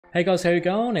Hey guys, how you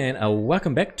going? And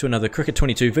welcome back to another Cricket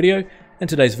 22 video. In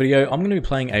today's video, I'm going to be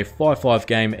playing a 5-5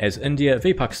 game as India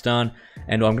v Pakistan,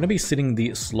 and I'm going to be setting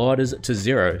the sliders to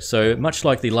 0. So much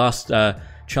like the last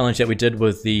challenge that we did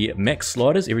with the max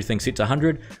sliders, everything set to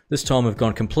 100, this time we've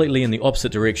gone completely in the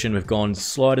opposite direction. We've gone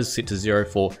sliders set to 0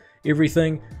 for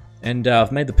everything, and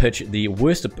I've made the pitch the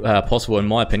worst possible in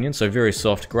my opinion, so very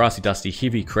soft, grassy, dusty,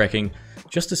 heavy cracking,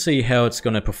 just to see how it's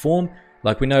going to perform.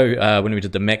 Like we know when we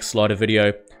did the max slider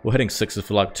video, we're hitting sixes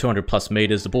for like 200 plus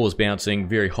meters. The ball is bouncing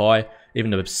very high. Even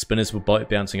the spinners were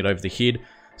bouncing it over the head.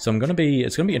 So it's going to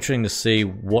be interesting to see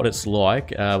what it's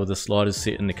like with the sliders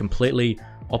set in the completely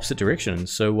opposite direction.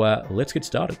 So let's get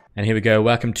started. And here we go.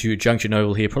 Welcome to Junction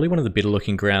Oval here. Probably one of the better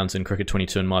looking grounds in Cricket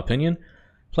 22 in my opinion.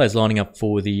 Players lining up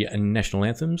for the national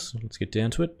anthems. Let's get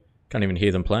down to it. Can't even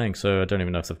hear them playing, so I don't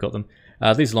even know if they've got them.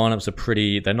 These lineups are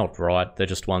pretty, they're not right. They're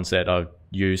just ones that I've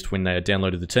used when they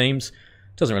downloaded the teams.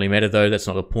 Doesn't really matter though, that's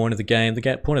not the point of the game.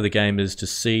 The point of the game is to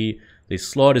see these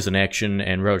sliders in action,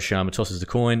 and Rohit Sharma tosses the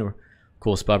coin. Of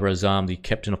course, Babar Azam, the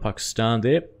captain of Pakistan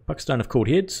there. Pakistan have called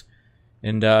heads,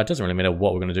 and it doesn't really matter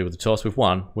what we're going to do with the toss. We've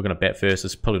won. We're going to bat first.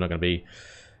 It's probably not going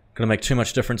to make too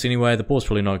much difference anyway. The ball's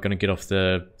probably not going to get off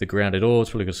the ground at all.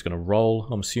 It's probably just going to roll,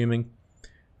 I'm assuming.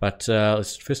 But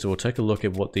let's first of all take a look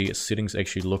at what the settings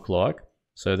actually look like.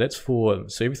 So that's so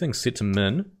everything's set to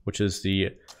min, which is the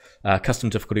custom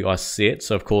difficulty I set.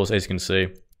 So of course, as you can see,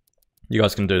 you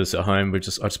guys can do this at home. I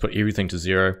just put everything to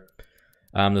 0.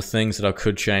 The things that I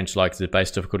could change, like the base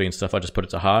difficulty and stuff, I just put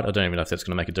it to hard. I don't even know if that's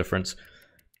going to make a difference.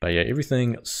 But yeah,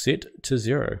 everything set to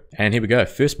 0. And here we go.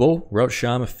 First ball, Rohit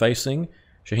Sharma facing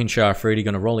Shaheen Shah Afridi,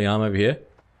 going to roll the arm over here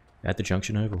at the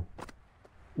Junction Oval.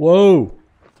 Whoa!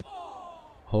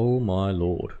 Oh my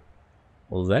lord.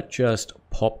 Well, that just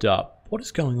popped up. What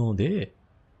is going on there?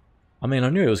 I mean, I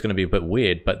knew it was going to be a bit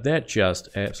weird, but that just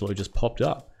absolutely just popped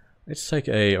up. Let's take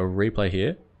a replay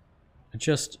here.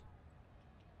 It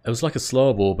was like a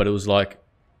slower ball, but it was like,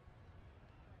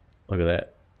 look at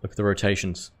that. Look at the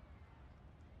rotations.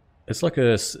 It's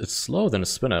slower than a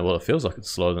spinner. Well, it feels like it's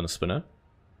slower than a spinner.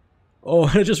 Oh,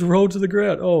 and it just rolled to the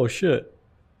ground. Oh shit.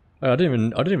 I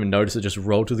didn't even notice it just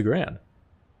rolled to the ground.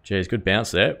 Jeez, good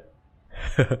bounce there.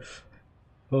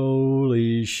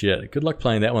 Holy shit. Good luck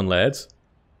playing that one, lads.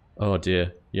 Oh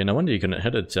dear. Yeah, no wonder you couldn't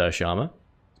hit it, Sharma.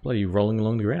 It's bloody rolling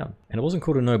along the ground. And it wasn't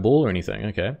called a no ball or anything.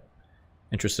 Okay.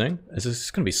 Interesting. Is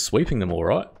this going to be sweeping them all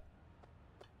right?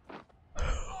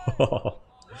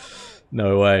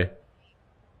 No way.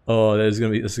 Oh, this is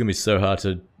going to be so hard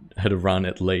to hit a run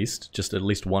at least. Just at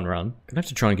least one run. Gonna have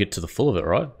to try and get to the full of it,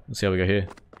 right? Let's see how we go here.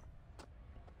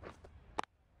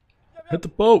 Hit the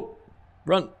ball!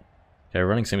 Run! Okay,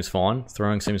 running seems fine.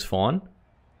 Throwing seems fine.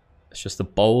 It's just the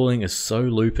bowling is so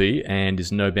loopy and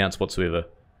there's no bounce whatsoever.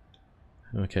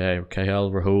 Okay, KL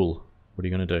Rahul. What are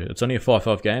you going to do? It's only a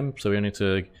 5-5 game, so we only need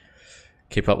to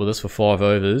keep up with this for 5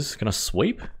 overs. Can I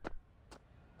sweep?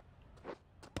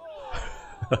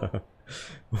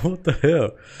 What the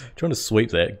hell? Trying to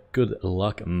sweep that. Good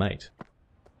luck, mate.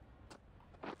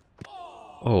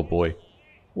 Oh boy.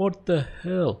 What the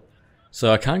hell?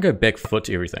 So I can't go back foot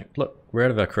to everything. Look, we're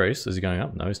out of our crease. Is he going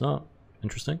up? No, he's not.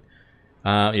 Interesting.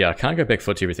 Yeah, I can't go back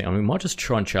foot to everything. I mean, we might just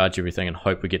try and charge everything and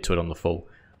hope we get to it on the full,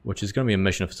 which is going to be a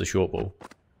mission if it's a short ball.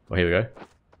 Oh, here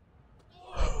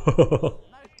we go.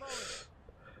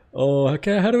 Oh,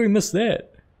 okay. How do we miss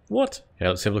that? What? Okay,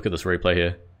 let's have a look at this replay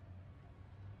here.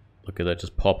 Look at that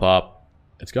just pop up.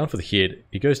 It's going for the head.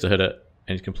 He goes to hit it,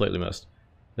 and he's completely missed.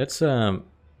 That's it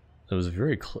was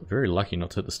very lucky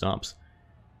not to hit the stumps.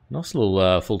 Nice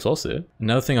little full toss there.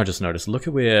 Another thing I just noticed, look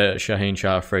at where Shaheen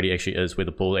Shah Afridi actually is, where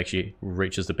the ball actually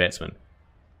reaches the batsman.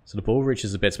 So the ball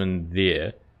reaches the batsman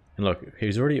there, and look,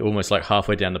 he's already almost like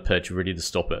halfway down the pitch, ready to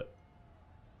stop it.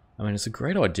 I mean, it's a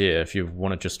great idea if you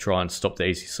want to just try and stop the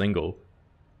easy single.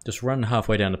 Just run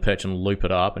halfway down the pitch and loop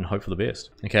it up and hope for the best.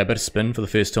 Okay, a bit of spin for the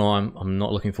first time. I'm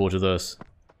not looking forward to this.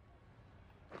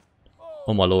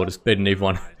 Oh my lord, it's beaten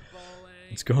everyone.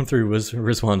 It's gone through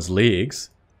Rizwan's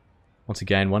legs. Once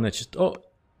again, one that's just, oh,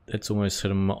 it's almost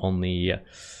hit him on the,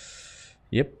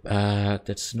 yep,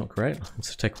 that's not great.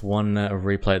 Let's take one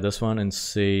replay at this one and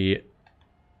see,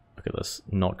 look at this,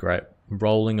 not great.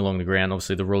 Rolling along the ground,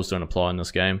 obviously the rules don't apply in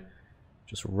this game.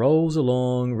 Just rolls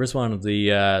along, Rizwan with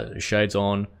the shades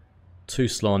on, too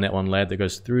slow on that one, lad, that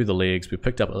goes through the legs. We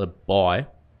picked up a bye.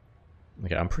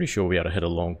 Okay, I'm pretty sure we'll be able to hit a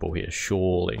long ball here,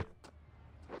 surely.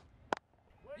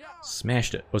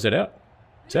 Smashed it. Was that out?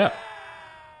 It's out.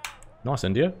 Nice,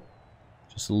 India.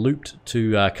 Just looped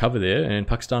to cover there, and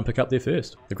Pakistan pick up there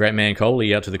first. The great man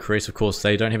Kohli out to the crease. Of course,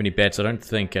 they don't have any bats. I don't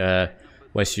think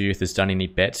Waste Your Youth has done any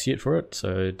bats yet for it,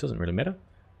 so it doesn't really matter.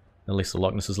 At least the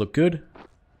likenesses look good.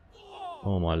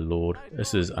 Oh my lord.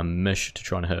 This is a mish to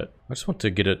try and hit. I just want to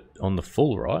get it on the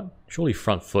full, right? Surely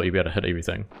front foot you'll be able to hit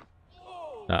everything.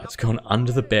 Nah, it's gone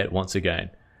under the bat once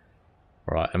again.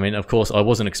 Right, I mean, of course, I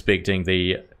wasn't expecting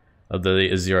the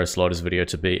Zero Sliders video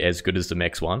to be as good as the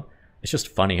Max one. It's just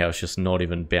funny how it's just not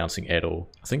even bouncing at all.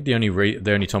 I think the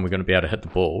only time we're going to be able to hit the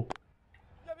ball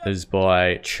is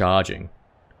by charging.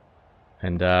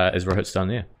 And as Rohit's done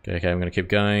there. Okay, I'm going to keep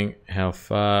going. How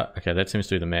far? Okay, that seems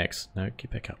to be the max. No,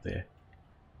 get back up there.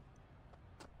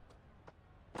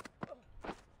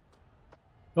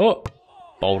 Oh!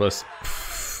 Bowled us.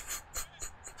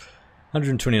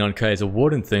 129k is a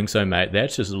wooden thing, so mate,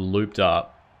 that's just looped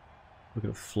up. Look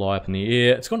at it fly up in the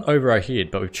air. It's gone over our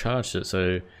head, but we've charged it,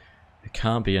 so it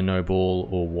can't be a no ball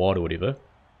or wide or whatever.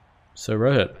 So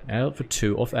Rohit, out for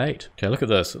 2 off 8. Okay, look at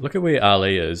this. Look at where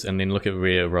Ali is, and then look at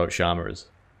where Rohit Sharma is.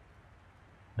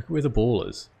 Look at where the ball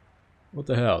is. What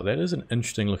the hell? That is an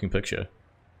interesting looking picture.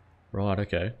 Right,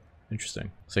 okay.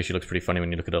 Interesting. This actually looks pretty funny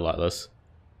when you look at it like this.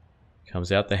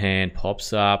 Comes out the hand,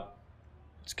 pops up.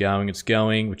 It's going, it's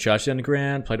going. We charged down the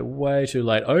ground, played it way too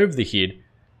late. Over the head.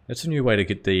 That's a new way to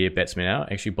get the batsman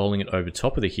out. Actually bowling it over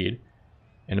top of the head.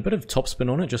 And a bit of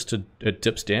topspin on it, just to it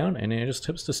dips down and then it just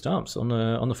tips the stumps on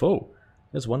the full.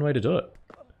 That's one way to do it.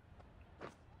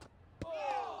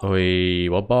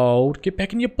 Oi, well bowled. Get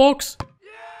back in your box.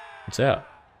 It's out.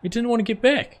 He didn't want to get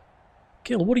back.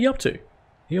 Gil, what are you up to?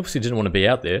 He obviously didn't want to be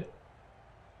out there.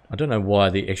 I don't know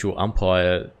why the actual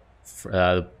umpire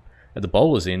at the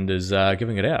bowler's end is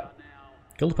giving it out.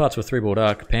 Gil departs with 3-ball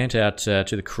arc. Pant out to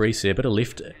the crease there. Bit of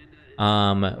left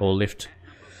arm or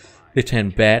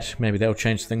left-hand bat, maybe that'll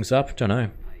change things up. Don't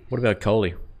know. What about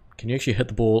Kohli? Can you actually hit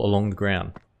the ball along the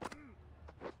ground?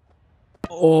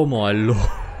 Oh my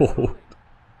lord.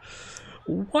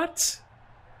 What?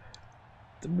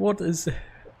 What is...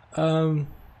 Oh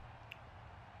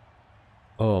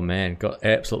man, got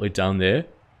absolutely done there.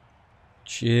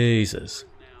 Jesus.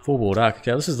 4-ball arc.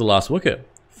 Okay, this is the last wicket.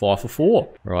 5 for 4.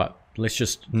 Right, let's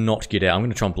just not get out. I'm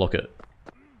going to try and block it.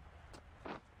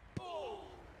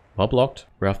 Well blocked.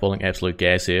 Ralph bowling absolute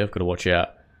gas here. I've got to watch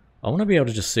out. I want to be able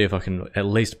to just see if I can at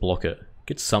least block it.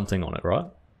 Get something on it, right?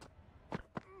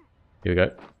 Here we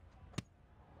go.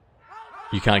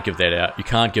 You can't give that out. You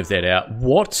can't give that out.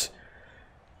 What?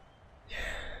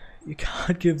 You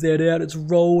can't give that out. It's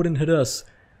rolled and hit us.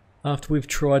 After we've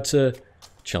tried to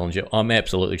challenge it. I'm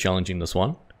absolutely challenging this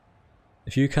one.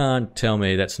 If you can't tell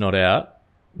me that's not out,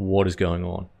 what is going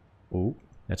on? Ooh,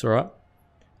 that's alright.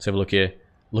 Let's have a look here.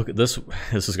 Look at this.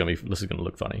 This is gonna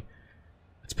look funny.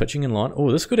 It's pitching in line.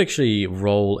 Oh, this could actually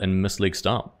roll and miss leg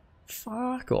stump.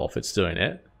 Fuck off! It's doing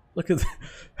it. Look at that.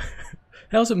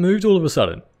 How's it moved all of a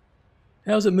sudden?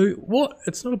 How's it move? What?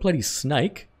 It's not a bloody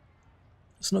snake.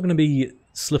 It's not gonna be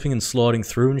slipping and sliding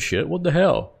through and shit. What the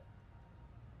hell?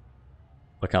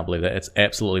 I can't believe that. It's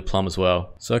absolutely plumb as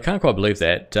well. So I can't quite believe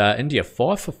that. India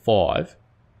 5 for 5,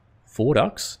 4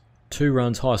 ducks, 2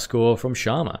 runs, high score from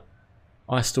Sharma.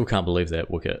 I still can't believe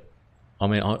that wicket. I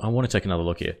mean, I want to take another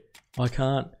look here. I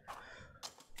can't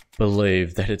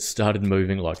believe that it started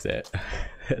moving like that.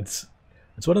 It's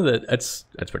one of the, it's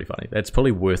pretty funny. That's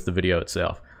probably worth the video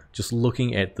itself. Just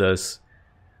looking at this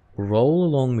roll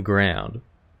along the ground.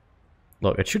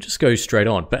 Look, it should just go straight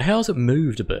on. But how's it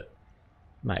moved a bit?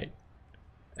 Mate,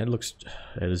 it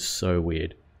is so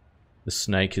weird. The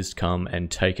snake has come and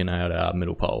taken out our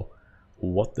middle pole.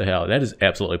 What the hell? That is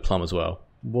absolutely plumb as well.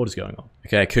 What is going on?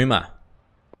 Okay, Kumar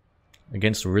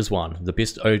against Rizwan, the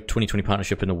best 2020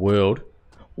 partnership in the world.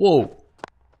 Whoa!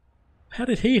 How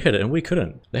did he hit it and we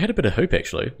couldn't? They had a bit of hoop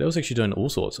actually. That was actually doing all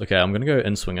sorts. Okay, I'm gonna go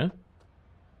in swinger.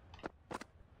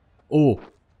 Oh,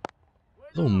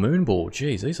 little moon ball.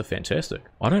 Jeez, these are fantastic.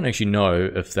 I don't actually know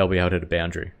if they'll be able to hit a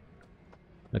boundary.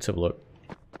 Let's have a look.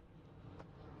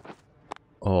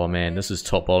 Oh man, this is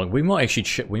top bowling. We might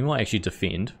actually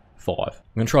defend 5. I'm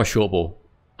gonna try short ball.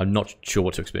 I'm not sure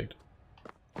what to expect.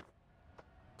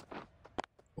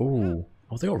 Ooh.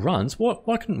 Oh, they got runs? What?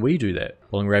 Why couldn't we do that?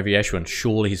 Bowling Ravi Ashwin.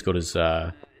 Surely he's got his,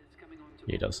 yeah,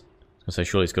 he does. I was gonna say,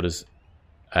 surely he's got his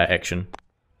action.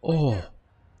 Oh. I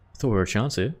thought we were a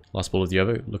chance here. Last ball of the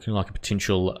over. Looking like a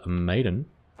potential maiden.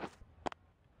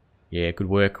 Yeah, good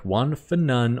work. 1 for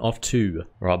none off 2.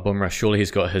 Right, Bumrah. Surely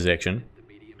he's got his action.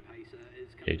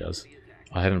 Yeah, he does.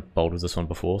 I haven't bowled with this one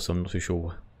before, so I'm not too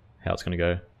sure how it's gonna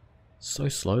go. So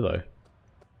slow though.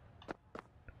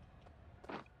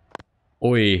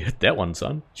 Oi, hit that one,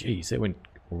 son. Jeez, that went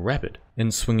rapid.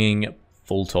 In swinging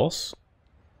full toss.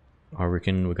 I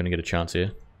reckon we're going to get a chance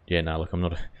here. Yeah, no, look, I'm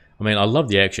not... I mean, I love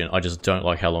the action. I just don't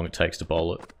like how long it takes to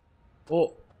bowl it.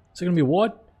 Oh, is it going to be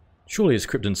wide? Surely it's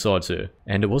crept inside, sir.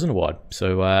 And it wasn't a wide.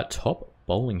 So, top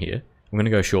bowling here. I'm going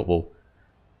to go short ball.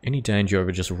 Any danger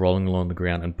over just rolling along the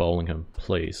ground and bowling him,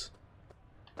 please.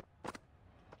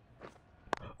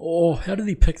 Oh, how did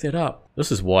he pick that up?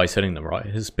 This is why he's hitting them, right?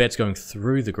 His bat's going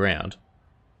through the ground.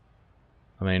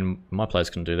 I mean, my players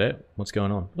can do that. What's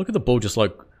going on? Look at the ball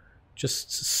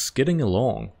just skidding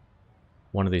along.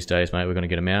 One of these days, mate, we're going to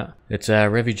get him out. It's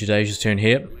Ravi Jadeja's turn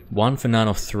here. 1 for none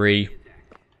off 3.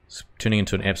 It's turning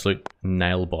into an absolute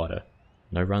nail biter.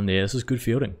 No run there. This is good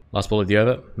fielding. Last ball of the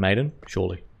over. Maiden,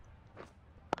 surely.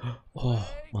 Oh,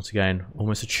 once again,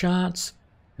 almost a chance.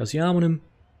 How's the arm on him?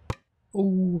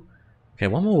 Oh. Okay,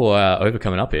 one more over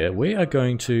coming up here. We are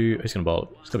going to... Who's going to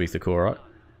bowl? It's going to be Thakur, right?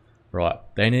 Right.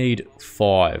 They need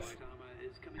 5.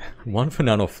 1 for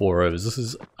none off 4 overs. This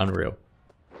is unreal.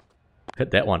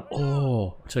 Hit that one.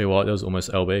 Oh, I'll tell you what, that was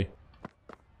almost LB.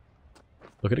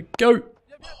 Look at it go!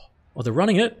 Oh, they're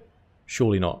running it?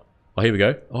 Surely not. Oh, here we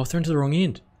go. Oh, thrown to the wrong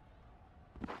end.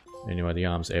 Anyway, the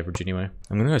arm's average anyway.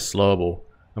 I'm going to go slower ball.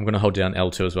 I'm going to hold down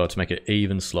L2 as well to make it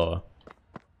even slower.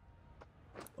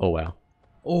 Oh, wow.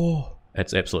 Oh,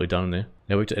 that's absolutely done in there.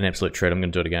 Now we're to an absolute tread. I'm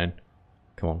going to do it again.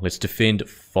 Come on, let's defend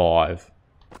 5.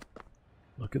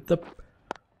 Look at the...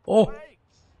 Oh!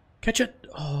 Catch it!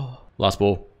 Oh, last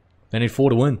ball. They need 4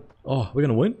 to win. Oh, we're going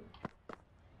to win?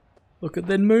 Look at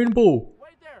that moon ball.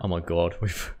 Oh my god.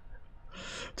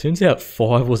 Turns out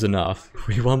 5 was enough.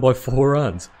 We won by 4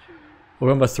 runs. We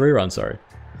won by 3 runs, sorry.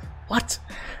 What?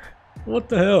 What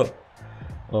the hell?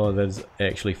 Oh, that is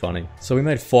actually funny. So we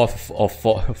made 5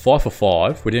 for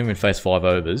 5. We didn't even face 5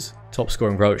 overs. Top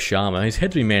scoring Rohit Sharma. He's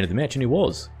had to be man of the match, and he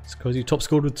was. It's because he top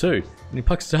scored with 2. And in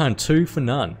Pakistan, 2 for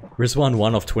none. Rizwan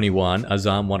 1 off 21.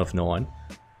 Azam 1 off 9.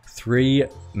 3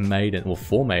 maiden, well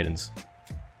 4 maidens.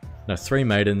 No, 3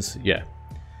 maidens, yeah.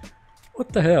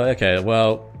 What the hell? Okay,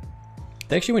 well,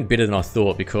 they actually went better than I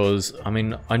thought because, I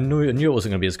mean, I knew it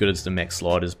wasn't going to be as good as the max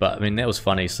sliders, but I mean, that was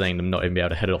funny seeing them not even be able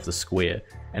to hit it off the square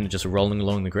and just rolling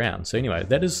along the ground. So anyway,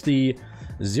 that is the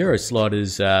 0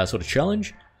 sliders sort of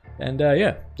challenge. And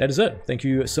yeah, that is it. Thank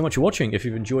you so much for watching. If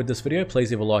you've enjoyed this video,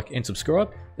 please leave a like and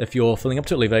subscribe. If you're feeling up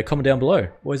to it, leave a comment down below.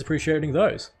 Always appreciating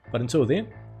those. But until then,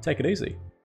 take it easy.